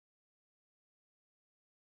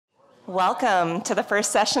Welcome to the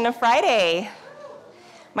first session of Friday.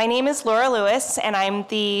 My name is Laura Lewis, and I'm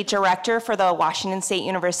the director for the Washington State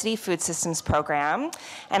University Food Systems Program.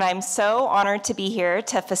 And I'm so honored to be here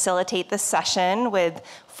to facilitate this session with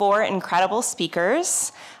 4 incredible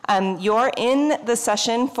speakers. You're in the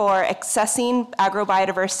session for Accessing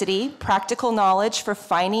Agrobiodiversity, Practical Knowledge for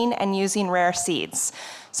Finding and Using Rare Seeds.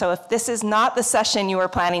 So if this is not the session you were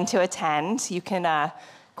planning to attend, you can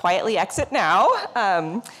quietly exit now,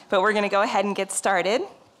 but we're going to go ahead and get started.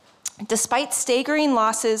 Despite staggering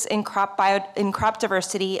losses in crop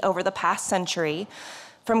diversity over the past century,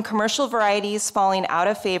 from commercial varieties falling out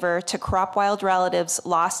of favor to crop wild relatives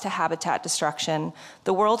lost to habitat destruction,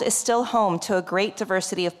 the world is still home to a great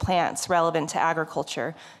diversity of plants relevant to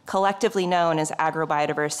agriculture, collectively known as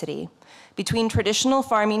agrobiodiversity. Between traditional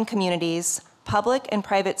farming communities, public and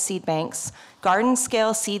private seed banks,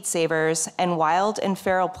 garden-scale seed savers, and wild and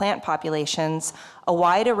feral plant populations, a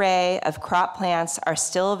wide array of crop plants are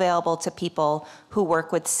still available to people who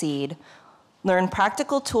work with seed. Learn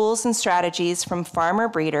practical tools and strategies from farmer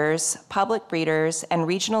breeders, public breeders, and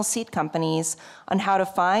regional seed companies on how to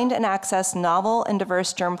find and access novel and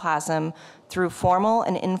diverse germplasm through formal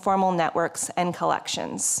and informal networks and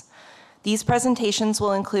collections. These presentations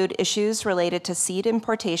will include issues related to seed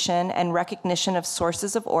importation and recognition of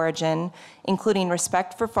sources of origin, including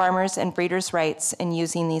respect for farmers' and breeders' rights in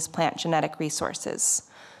using these plant genetic resources.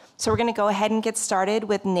 So we're going to go ahead and get started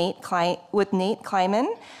with Nate Kleinman,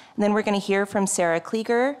 and then we're going to hear from Sarah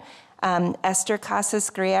Klieger, Esther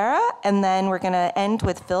Casas-Guerra, and then we're going to end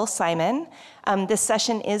with Phil Simon. This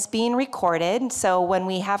session is being recorded, so when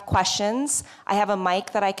we have questions, I have a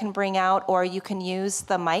mic that I can bring out, or you can use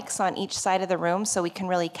the mics on each side of the room so we can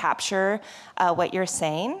really capture what you're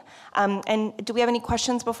saying. And do we have any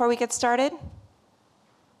questions before we get started?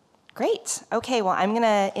 Great. Okay, well, I'm going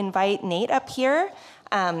to invite Nate up here.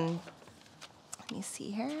 Let me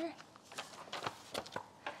see here.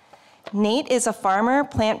 Nate is a farmer,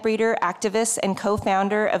 plant breeder, activist, and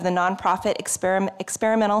co-founder of the nonprofit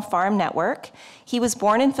Experimental Farm Network. He was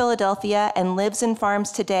born in Philadelphia and lives in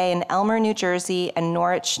farms today in Elmer, New Jersey, and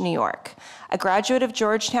Norwich, New York. A graduate of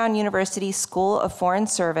Georgetown University School of Foreign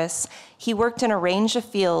Service, he worked in a range of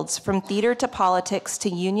fields, from theater to politics to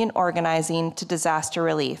union organizing to disaster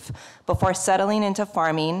relief, before settling into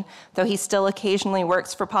farming, though he still occasionally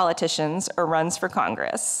works for politicians or runs for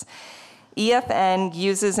Congress. EFN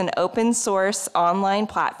uses an open source online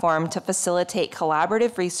platform to facilitate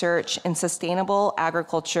collaborative research in sustainable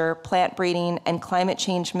agriculture, plant breeding, and climate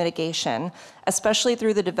change mitigation, especially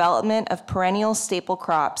through the development of perennial staple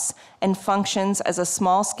crops, and functions as a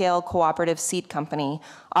small-scale cooperative seed company,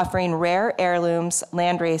 offering rare heirlooms,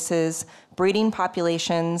 land races, breeding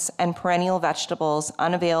populations, and perennial vegetables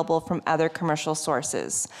unavailable from other commercial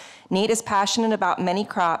sources. Nate is passionate about many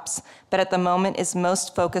crops, but at the moment is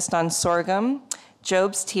most focused on sorghum,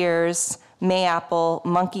 Job's Tears, mayapple,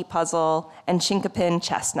 monkey puzzle, and chinkapin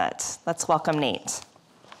chestnut. Let's welcome Nate.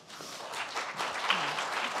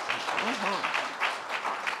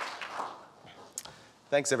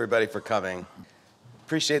 Thanks everybody for coming.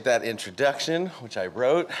 Appreciate that introduction, which I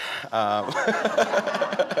wrote.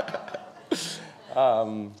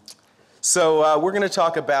 So we're going to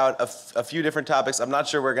talk about a few different topics. I'm not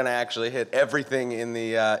sure we're going to actually hit everything in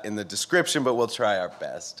the description, but we'll try our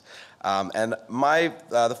best. And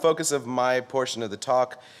the focus of my portion of the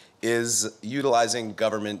talk is utilizing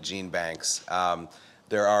government gene banks.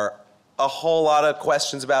 There are a whole lot of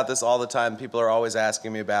questions about this all the time. People are always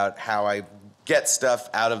asking me about how I get stuff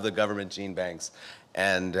out of the government gene banks,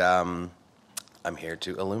 and I'm here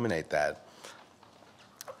to illuminate that.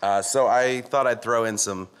 So I thought I'd throw in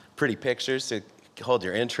some pretty pictures to hold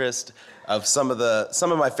your interest of some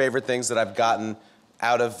of my favorite things that I've gotten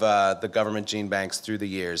out of the government gene banks through the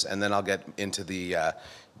years, and then I'll get into the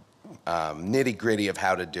nitty-gritty of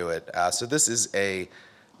how to do it. So this is a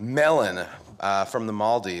melon from the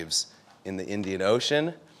Maldives in the Indian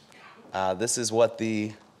Ocean. This is what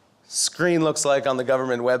the screen looks like on the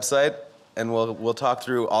government website, and we'll talk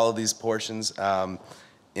through all of these portions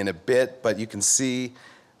in a bit, but you can see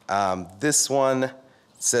this one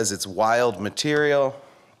says it's wild material.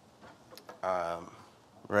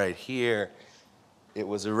 Right here, it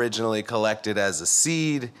was originally collected as a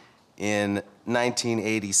seed in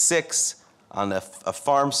 1986 on a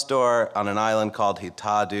farm store on an island called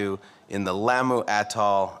Hitadu in the Lamu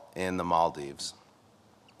Atoll in the Maldives.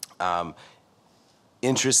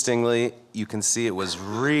 Interestingly, you can see it was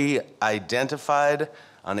re-identified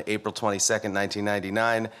on April 22nd,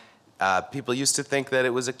 1999. People used to think that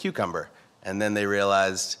it was a cucumber, and then they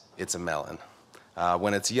realized it's a melon.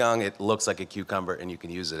 When it's young, it looks like a cucumber, and you can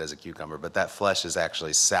use it as a cucumber, but that flesh is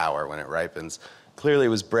actually sour when it ripens. Clearly, it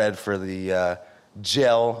was bred for the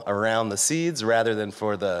gel around the seeds rather than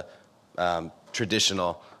for the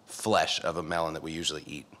traditional flesh of a melon that we usually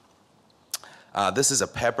eat. This is a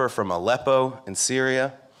pepper from Aleppo in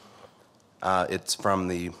Syria. It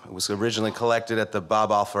was originally collected at the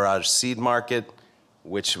Bab al-Faraj seed market,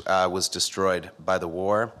 which was destroyed by the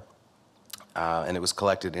war, and it was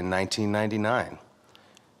collected in 1999.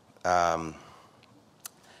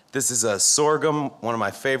 This is a sorghum, one of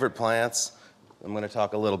my favorite plants. I'm going to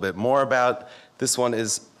talk a little bit more about. This one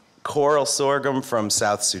is coral sorghum from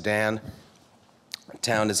South Sudan. The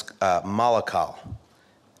town is Malakal.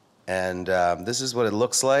 And this is what it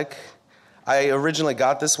looks like. I originally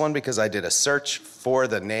got this one because I did a search for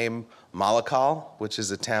the name Malakal, which is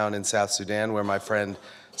a town in South Sudan where my friend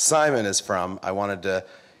Simon is from.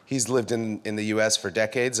 He's lived in the US for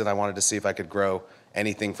decades, and I wanted to see if I could grow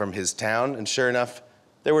anything from his town. And sure enough,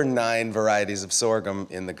 there were 9 varieties of sorghum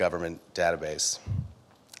in the government database.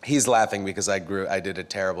 He's laughing because I did a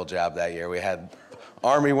terrible job that year. We had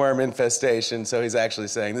armyworm infestation, so he's actually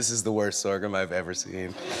saying, this is the worst sorghum I've ever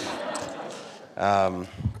seen.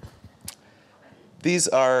 These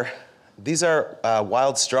are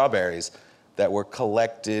wild strawberries that were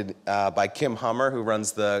collected by Kim Hummer, who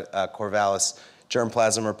runs the Corvallis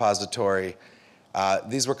Germplasm Repository.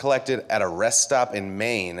 These were collected at a rest stop in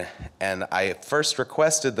Maine, and I first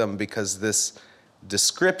requested them because this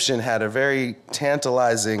description had a very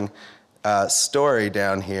tantalizing story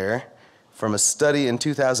down here from a study in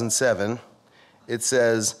 2007. It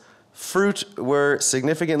says, fruit were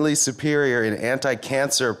significantly superior in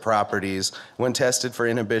anti-cancer properties when tested for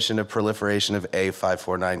inhibition of proliferation of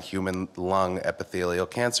A549 human lung epithelial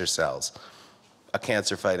cancer cells. A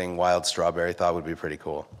cancer-fighting wild strawberry thought would be pretty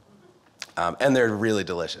cool. And they're really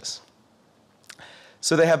delicious.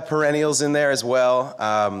 So they have perennials in there as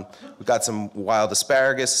well. We've got some wild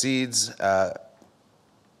asparagus seeds.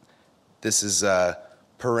 This is a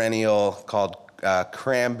perennial called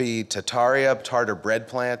Cramby tataria, tartar bread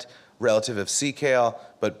plant, relative of sea kale,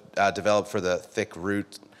 but developed for the thick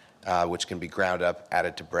root, which can be ground up,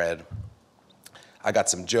 added to bread. I got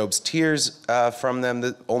some Job's Tears from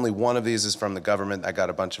them. Only one of these is from the government. I got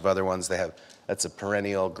a bunch of other ones. That's a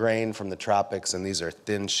perennial grain from the tropics, and these are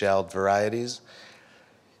thin-shelled varieties.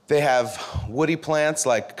 They have woody plants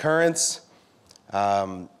like currants,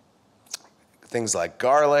 things like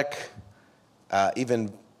garlic,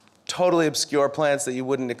 even totally obscure plants that you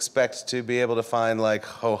wouldn't expect to be able to find, like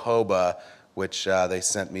jojoba, which they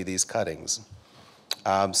sent me these cuttings.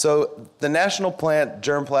 So the National Plant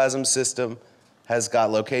Germplasm System has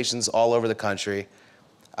got locations all over the country.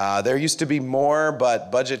 There used to be more,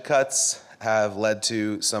 but budget cuts have led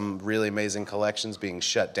to some really amazing collections being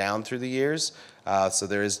shut down through the years. So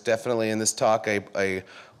there is definitely in this talk a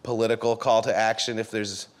political call to action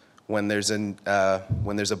when there's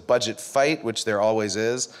a budget fight, which there always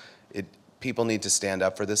is. People need to stand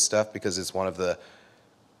up for this stuff because it's one of the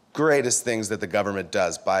greatest things that the government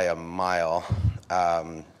does by a mile.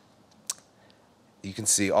 You can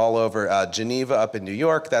see all over Geneva up in New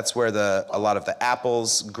York. That's where a lot of the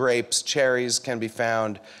apples, grapes, cherries can be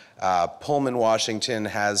found. Pullman, Washington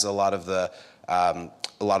has a lot of the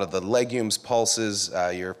legumes, pulses,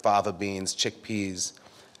 your fava beans, chickpeas.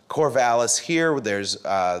 Corvallis here, there's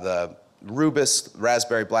the rubus,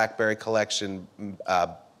 raspberry, blackberry collection,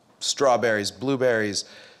 strawberries, blueberries,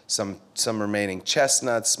 some remaining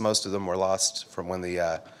chestnuts. Most of them were lost from when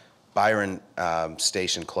the Byron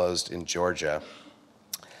station closed in Georgia.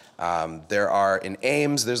 In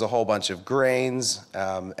Ames, there's a whole bunch of grains,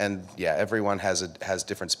 and yeah, everyone has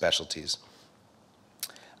different specialties.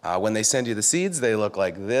 When they send you the seeds, they look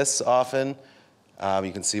like this often.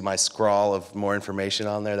 You can see my scrawl of more information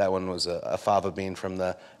on there. That one was a fava bean from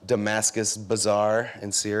the Damascus Bazaar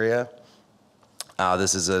in Syria.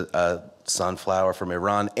 This is a sunflower from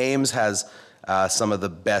Iran. Ames has some of the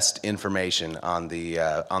best information on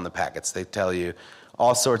the packets. They tell you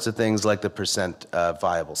all sorts of things like the percent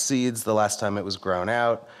viable seeds the last time it was grown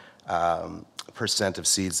out, percent of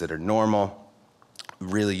seeds that are normal.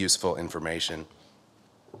 Really useful information.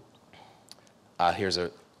 Here's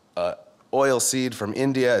a oil seed from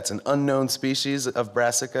India. It's an unknown species of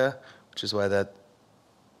brassica, which is why that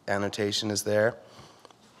annotation is there.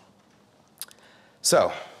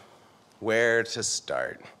 So, where to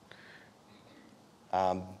start?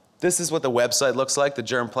 This is what the website looks like, the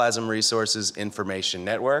Germplasm Resources Information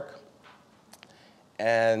Network.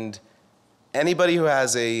 And anybody who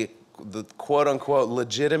has the quote-unquote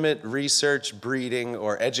legitimate research, breeding,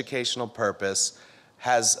 or educational purpose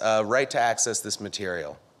has a right to access this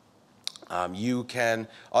material. All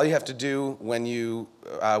you have to do when you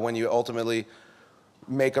ultimately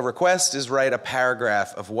make a request is write a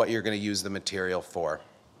paragraph of what you're going to use the material for.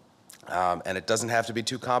 And it doesn't have to be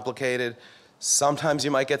too complicated. Sometimes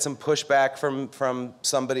you might get some pushback from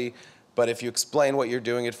somebody, but if you explain what you're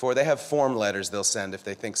doing it for, they have form letters they'll send if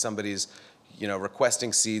they think somebody's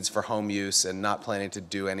requesting seeds for home use and not planning to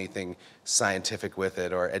do anything scientific with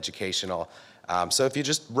it or educational. So if you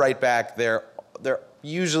just write back, they're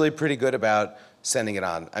usually pretty good about sending it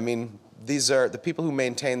on. I mean, the people who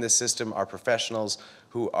maintain this system are professionals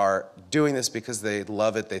who are doing this because they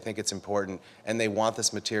love it, they think it's important, and they want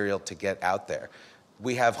this material to get out there.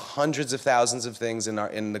 We have hundreds of thousands of things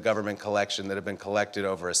in the government collection that have been collected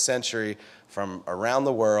over a century from around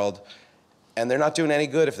the world, and they're not doing any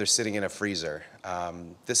good if they're sitting in a freezer.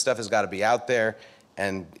 This stuff has got to be out there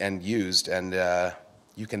and used, and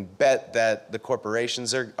you can bet that the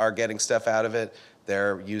corporations are getting stuff out of it.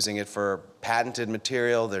 They're using it for patented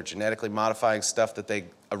material. They're genetically modifying stuff that they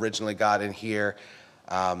originally got in here.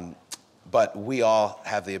 But we all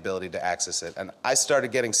have the ability to access it. And I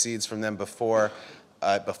started getting seeds from them before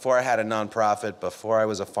I had a nonprofit, before I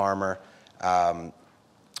was a farmer,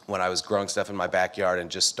 when I was growing stuff in my backyard and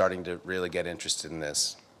just starting to really get interested in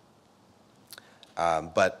this.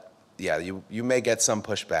 But yeah, you may get some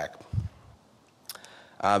pushback.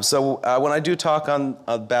 So when I do talk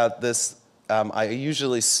about this, I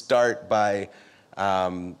usually start by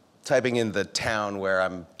typing in the town where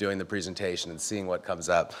I'm doing the presentation and seeing what comes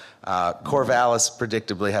up. Corvallis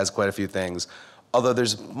predictably has quite a few things, although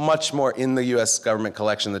there's much more in the US government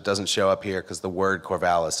collection that doesn't show up here because the word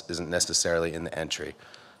Corvallis isn't necessarily in the entry.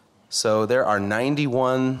 So there are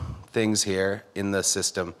 91 things here in the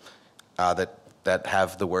system that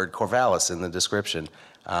have the word Corvallis in the description.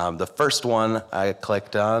 The first one I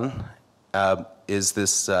clicked on is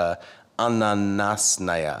this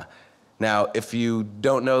Ananasnaya. Now, if you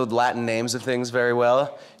don't know Latin names of things very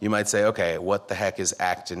well, you might say, okay, what the heck is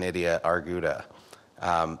Actinidia arguta?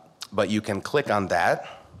 But you can click on that,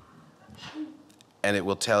 and it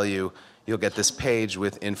will tell you, you'll get this page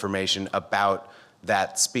with information about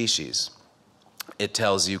that species. It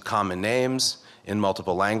tells you common names in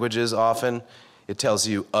multiple languages often. It tells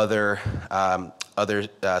you other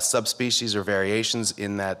subspecies or variations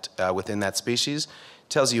in that, within that species.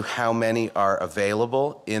 Tells you how many are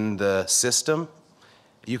available in the system.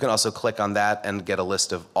 You can also click on that and get a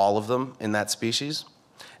list of all of them in that species.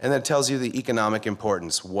 And then it tells you the economic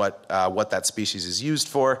importance, what that species is used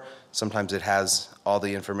for. Sometimes it has all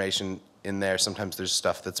the information in there. Sometimes there's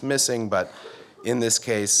stuff that's missing, but in this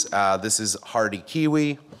case, this is hardy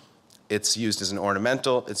kiwi. It's used as an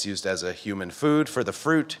ornamental. It's used as a human food for the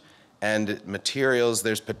fruit. And materials,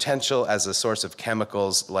 there's potential as a source of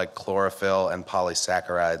chemicals like chlorophyll and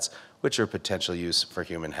polysaccharides, which are potential use for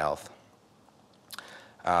human health.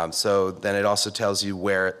 So then it also tells you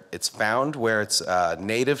where it's found, where it's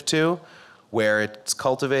native to, where it's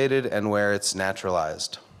cultivated, and where it's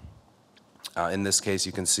naturalized. In this case,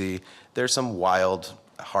 you can see there's some wild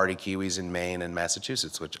hardy kiwis in Maine and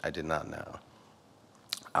Massachusetts, which I did not know.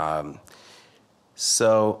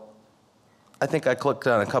 So I think I clicked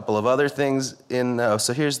on a couple of other things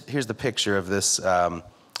so here's the picture of this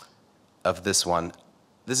one.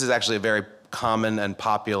 This is actually a very common and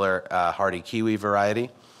popular hardy kiwi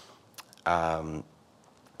variety. And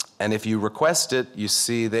if you request it, you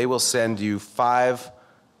see they will send you 5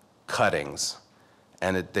 cuttings.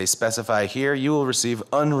 And they specify here, you will receive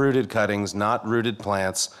unrooted cuttings, not rooted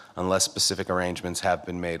plants, unless specific arrangements have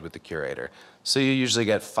been made with the curator. So you usually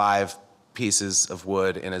get 5 pieces of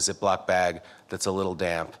wood in a Ziploc bag that's a little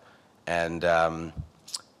damp, and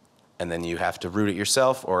then you have to root it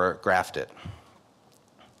yourself or graft it.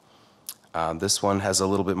 This one has a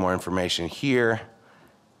little bit more information here.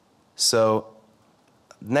 So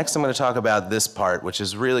next I'm going to talk about this part, which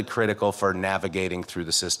is really critical for navigating through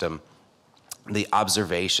the system, the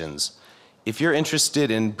observations. If you're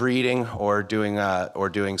interested in breeding or doing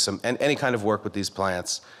any kind of work with these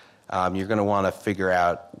plants, you're going to want to figure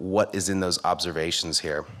out what is in those observations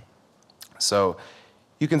here. So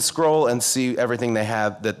you can scroll and see everything they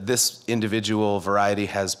have that this individual variety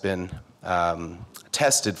has been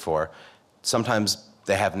tested for. Sometimes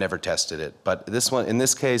they have never tested it, but this one, in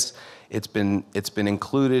this case, it's been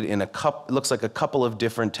included in looks like a couple of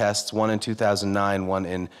different tests, one in 2009, one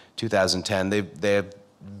in 2010. They have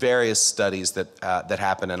various studies that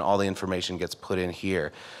happen, and all the information gets put in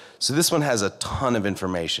here. So this one has a ton of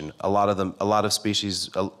information. A lot of species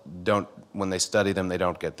don't, when they study them, they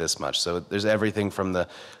don't get this much. So there's everything from the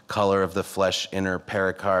color of the flesh inner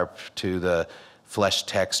pericarp to the flesh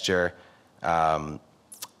texture, and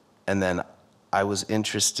then I was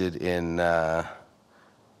interested in, where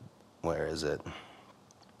is it?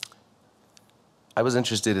 I was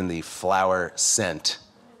interested in the flower scent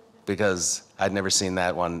because I'd never seen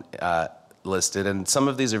that one listed. And some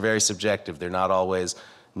of these are very subjective. They're not always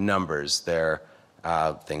numbers. They're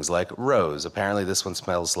things like rose. Apparently this one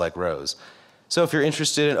smells like rose. So if you're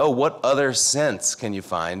interested in, oh, what other scents can you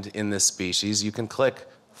find in this species, you can click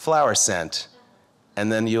flower scent, and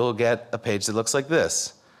then you'll get a page that looks like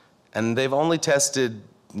this. And they've only tested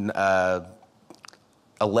 11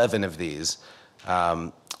 of these,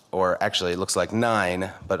 or actually it looks like 9,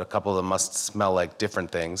 but a couple of them must smell like different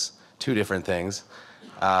things, 2 different things.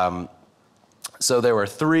 So there were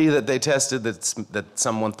 3 that they tested that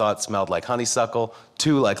someone thought smelled like honeysuckle,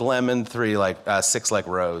 2 like lemon, 6 like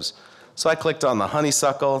rose. So I clicked on the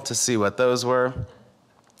honeysuckle to see what those were.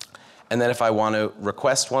 And then if I want to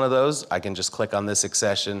request one of those, I can just click on this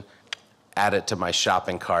accession, add it to my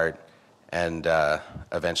shopping cart, and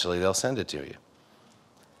eventually they'll send it to you.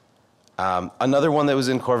 Another one that was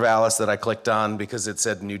in Corvallis that I clicked on because it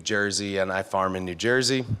said New Jersey and I farm in New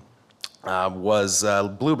Jersey was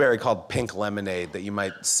a blueberry called Pink Lemonade that you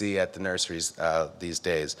might see at the nurseries these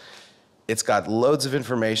days. It's got loads of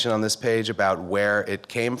information on this page about where it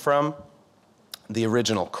came from. The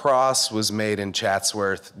original cross was made in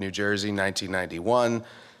Chatsworth, New Jersey, 1991,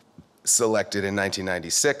 selected in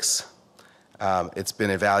 1996. It's been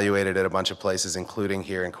evaluated at a bunch of places, including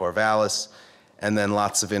here in Corvallis, and then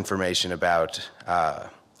lots of information about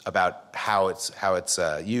how it's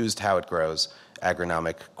used, how it grows,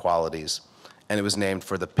 agronomic qualities. And it was named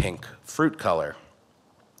for the pink fruit color.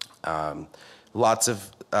 Lots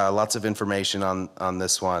of information on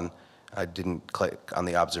this one. I didn't click on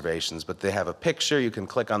the observations, but they have a picture. You can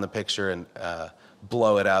click on the picture and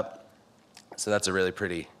blow it up. So that's a really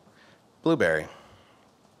pretty blueberry.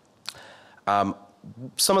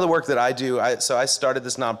 Some of the work that I do, so I started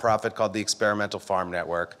this nonprofit called the Experimental Farm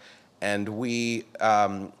Network, and we've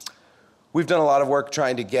done a lot of work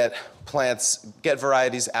trying to get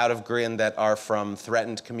varieties out of GRIN that are from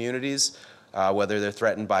threatened communities, whether they're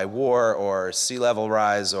threatened by war or sea level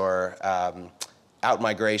rise or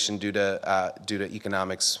out-migration due to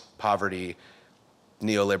economics, poverty,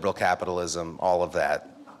 neoliberal capitalism, all of that.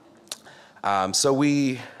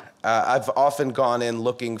 I've often gone in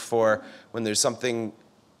looking for, when there's something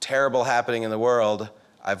terrible happening in the world,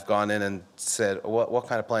 I've gone in and said, what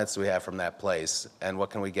kind of plants do we have from that place, and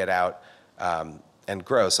what can we get out and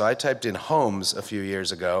grow? So I typed in Homs a few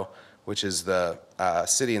years ago, which is the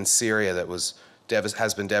city in Syria that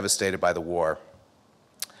has been devastated by the war.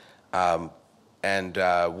 One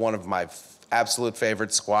of my absolute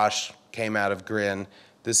favorite squash came out of GRIN.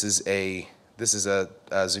 This is a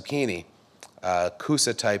zucchini,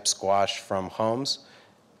 Kusa type squash from Homs.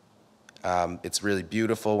 It's really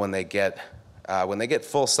beautiful when they get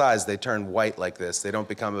full size. They turn white like this. They don't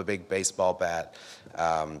become a big baseball bat,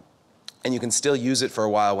 and you can still use it for a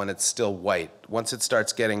while when it's still white. Once it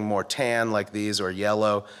starts getting more tan like these or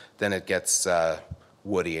yellow, then it gets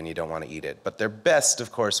woody and you don't want to eat it. But they're best,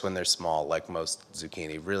 of course, when they're small, like most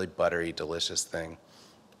zucchini. Really buttery, delicious thing.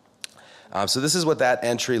 So this is what that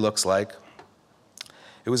entry looks like.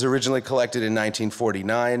 It was originally collected in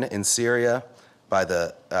 1949 in Syria by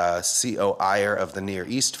the C.O. Iyer of the Near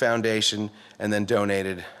East Foundation, and then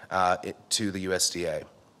donated to the USDA.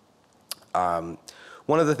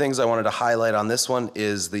 One of the things I wanted to highlight on this one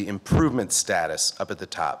is the improvement status up at the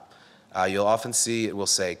top. You'll often see it will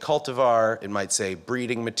say cultivar, it might say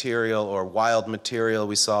breeding material or wild material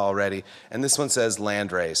we saw already, and this one says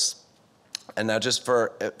landrace. And now just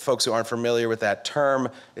for folks who aren't familiar with that term,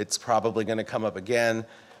 it's probably going to come up again.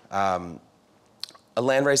 A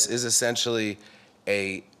landrace is essentially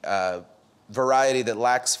a variety that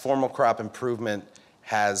lacks formal crop improvement,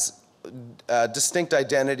 has distinct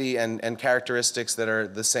identity and characteristics that are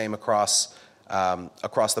the same across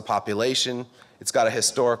the population. It's got a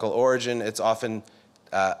historical origin. It's often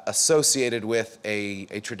associated with a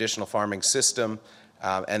traditional farming system,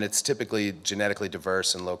 and it's typically genetically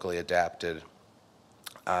diverse and locally adapted.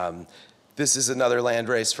 This is another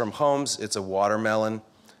landrace from Homs. It's a watermelon.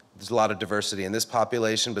 There's a lot of diversity in this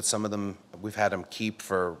population, but some of them, we've had them keep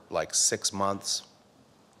for like 6 months.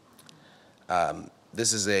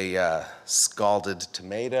 This is a scalded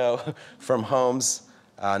tomato from Homs,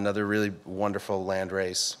 another really wonderful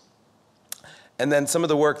landrace. And then some of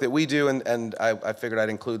the work that we do, and I figured I'd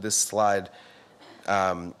include this slide,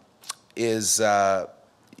 is, I've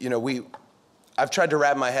tried to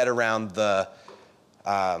wrap my head around the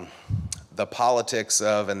politics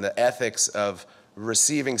of and the ethics of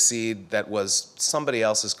receiving seed that was somebody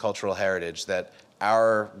else's cultural heritage, that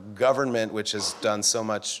our government, which has done so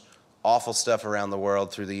much awful stuff around the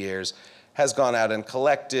world through the years, has gone out and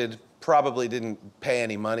collected, probably didn't pay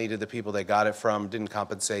any money to the people they got it from, didn't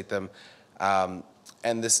compensate them.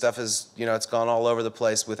 And this stuff is, it's gone all over the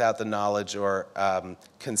place without the knowledge or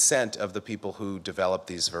consent of the people who develop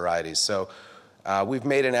these varieties. So we've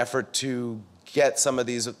made an effort to get some of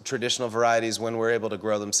these traditional varieties, when we're able to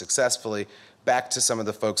grow them successfully, back to some of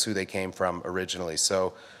the folks who they came from originally.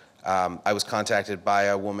 So I was contacted by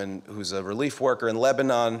a woman who's a relief worker in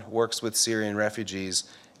Lebanon, works with Syrian refugees,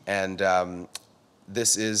 and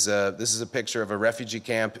this is a picture of a refugee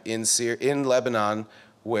camp in Lebanon,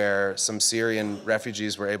 where some Syrian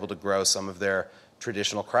refugees were able to grow some of their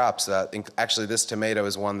traditional crops. Actually, this tomato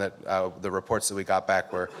is one that the reports that we got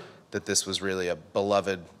back were that this was really a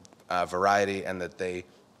beloved variety, and that they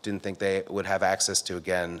didn't think they would have access to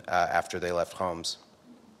again after they left homes.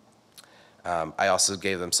 I also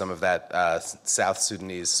gave them some of that South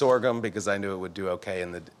Sudanese sorghum because I knew it would do okay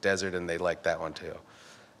in the desert, and they liked that one too.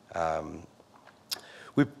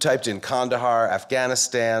 We typed in Kandahar,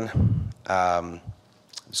 Afghanistan.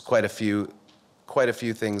 There's quite a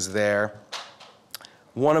few things there.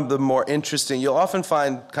 One of the more interesting, you'll often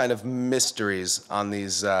find kind of mysteries on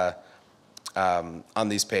these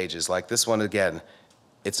pages. Like this one again,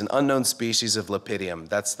 it's an unknown species of Lepidium.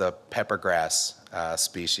 That's the peppergrass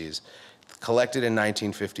species. Collected in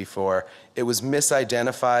 1954. It was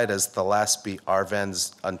misidentified as Thalaspi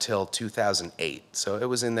arvens until 2008. So it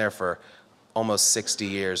was in there for almost 60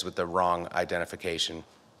 years with the wrong identification.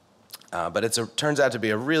 But it turns out to be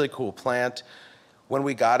a really cool plant. When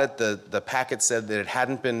we got it, the packet said that it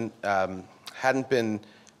hadn't been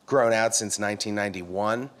grown out since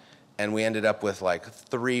 1991, and we ended up with like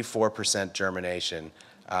 3-4% germination.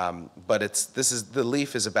 But the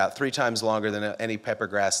leaf is about 3 times longer than any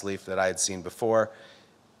peppergrass leaf that I had seen before.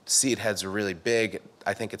 Seed heads are really big.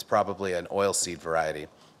 I think it's probably an oilseed variety.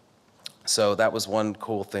 So that was one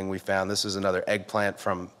cool thing we found. This is another eggplant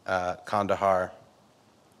from Kandahar.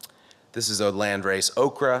 This is a landrace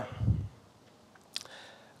okra.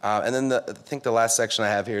 And then I think the last section I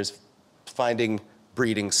have here is finding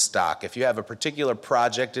breeding stock. If you have a particular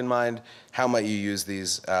project in mind, how might you use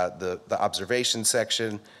these the observation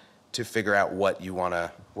section to figure out what you want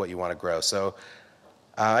to grow? So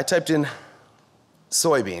I typed in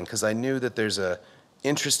soybean because I knew that there's a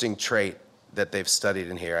interesting trait that they've studied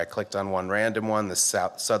in here. I clicked on one random one, the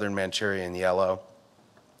Southern Manchurian yellow.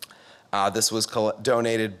 This was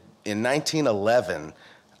donated in 1911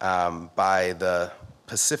 by the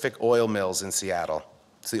Pacific Oil Mills in Seattle.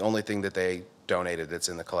 It's the only thing that they donated that's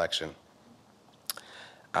in the collection.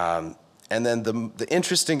 And then the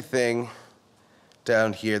interesting thing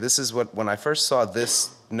down here, this is when I first saw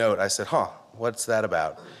this note, I said, what's that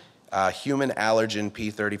about? Human allergen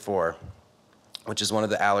P34, which is one of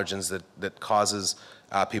the allergens that causes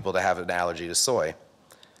people to have an allergy to soy.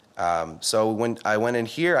 So when I went in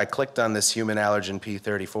here, I clicked on this human allergen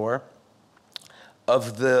P34.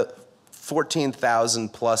 Of the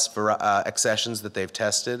 14,000 plus accessions that they've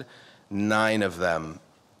tested, 9 of them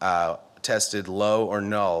tested low or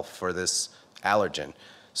null for this allergen.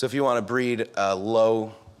 So if you want to breed a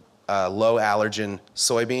low allergen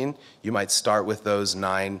soybean, you might start with those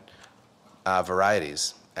 9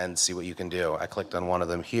 varieties and see what you can do. I clicked on one of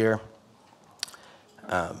them here,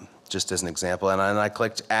 just as an example, and I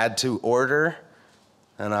clicked add to order,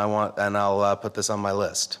 and I'll put this on my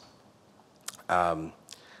list.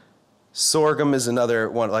 Sorghum is another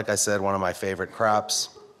one, like I said, one of my favorite crops.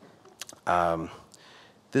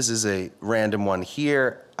 This is a random one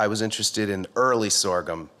here. I was interested in early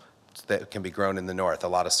sorghum that can be grown in the north. A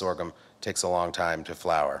lot of sorghum takes a long time to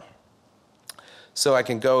flower. So I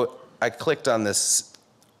clicked on this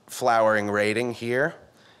flowering rating here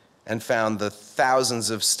and found the thousands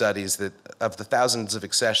of studies of the thousands of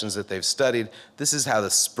accessions that they've studied. This is how the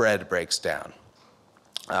spread breaks down.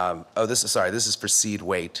 This is for seed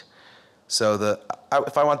weight. So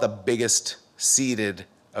if I want the biggest seeded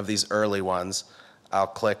of these early ones, I'll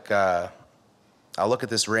look at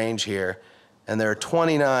this range here, and there are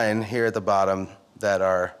 29 here at the bottom that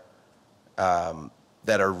are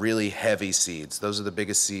really heavy seeds. Those are the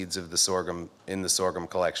biggest seeds of the sorghum in the sorghum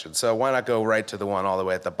collection. So why not go right to the one all the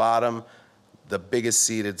way at the bottom, the biggest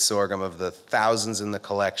seeded sorghum of the thousands in the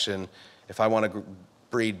collection. If I want to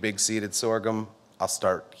breed big seeded sorghum, I'll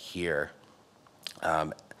start here.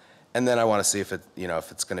 And then I want to see if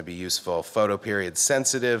it's going to be useful. Photoperiod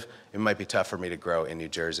sensitive, it might be tough for me to grow in New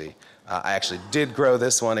Jersey. I actually did grow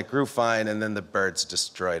this one. It grew fine, and then the birds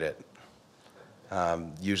destroyed it.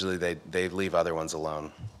 Usually they leave other ones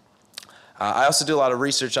alone. I also do a lot of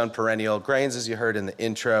research on perennial grains, as you heard in the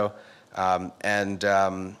intro. I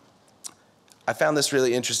I found this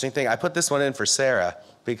really interesting thing. I put this one in for Sarah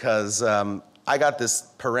because I got this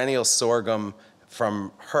perennial sorghum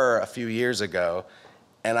from her a few years ago,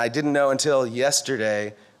 and I didn't know until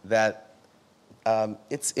yesterday that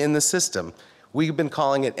it's in the system. We've been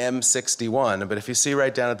calling it M61, but if you see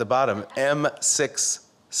right down at the bottom,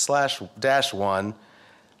 M6/-1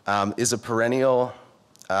 is a perennial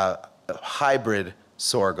hybrid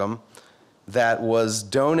sorghum that was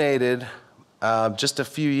donated just a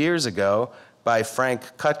few years ago by Frank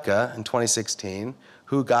Kutka in 2016,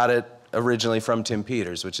 who got it originally from Tim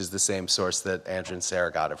Peters, which is the same source that Andrew and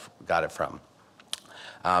Sarah got it from.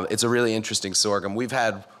 It's a really interesting sorghum. We've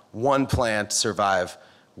had one plant survive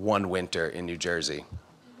one winter in New Jersey,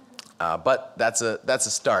 but that's a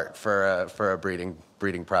start for a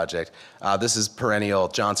breeding project. This is perennial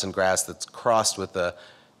Johnson grass that's crossed with a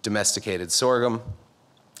domesticated sorghum.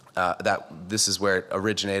 This is where it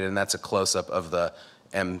originated, and that's a close-up of the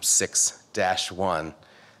M6-1.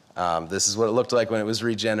 This is what it looked like when it was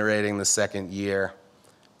regenerating the second year.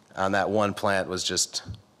 That one plant was just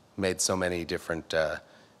made so many different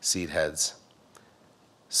seed heads.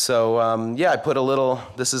 So yeah, I put a little,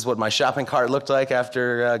 this is what my shopping cart looked like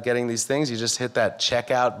after getting these things. You just hit that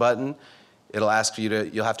checkout button. It'll ask you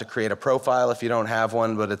you'll have to create a profile if you don't have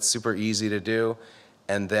one, but it's super easy to do.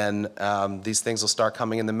 And then these things will start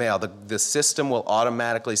coming in the mail. The system will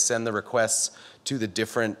automatically send the requests to the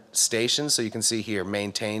different stations. So you can see here,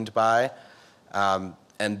 maintained by,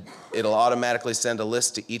 and it'll automatically send a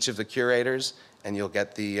list to each of the curators, and you'll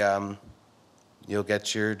get the you'll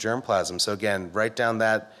get your germplasm. So again, write down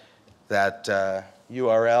that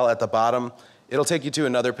URL at the bottom. It'll take you to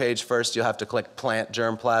another page first. You'll have to click plant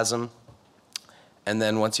germplasm. And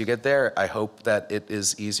then once you get there, I hope that it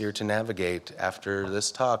is easier to navigate after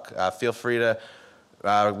this talk. Feel free to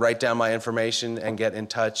write down my information and get in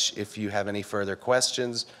touch if you have any further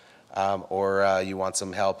questions or you want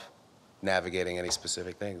some help navigating any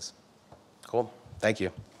specific things. Cool. Thank you.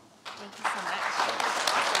 Thank you so much.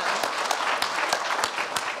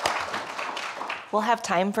 We'll have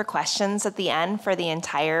time for questions at the end for the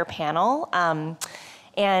entire panel.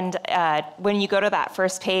 And when you go to that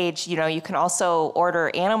first page, you can also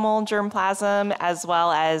order animal germplasm as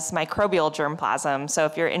well as microbial germplasm. So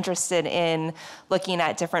if you're interested in looking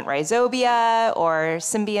at different rhizobia or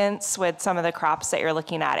symbionts with some of the crops that you're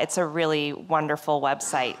looking at, it's a really wonderful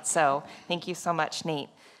website. So thank you so much, Nate.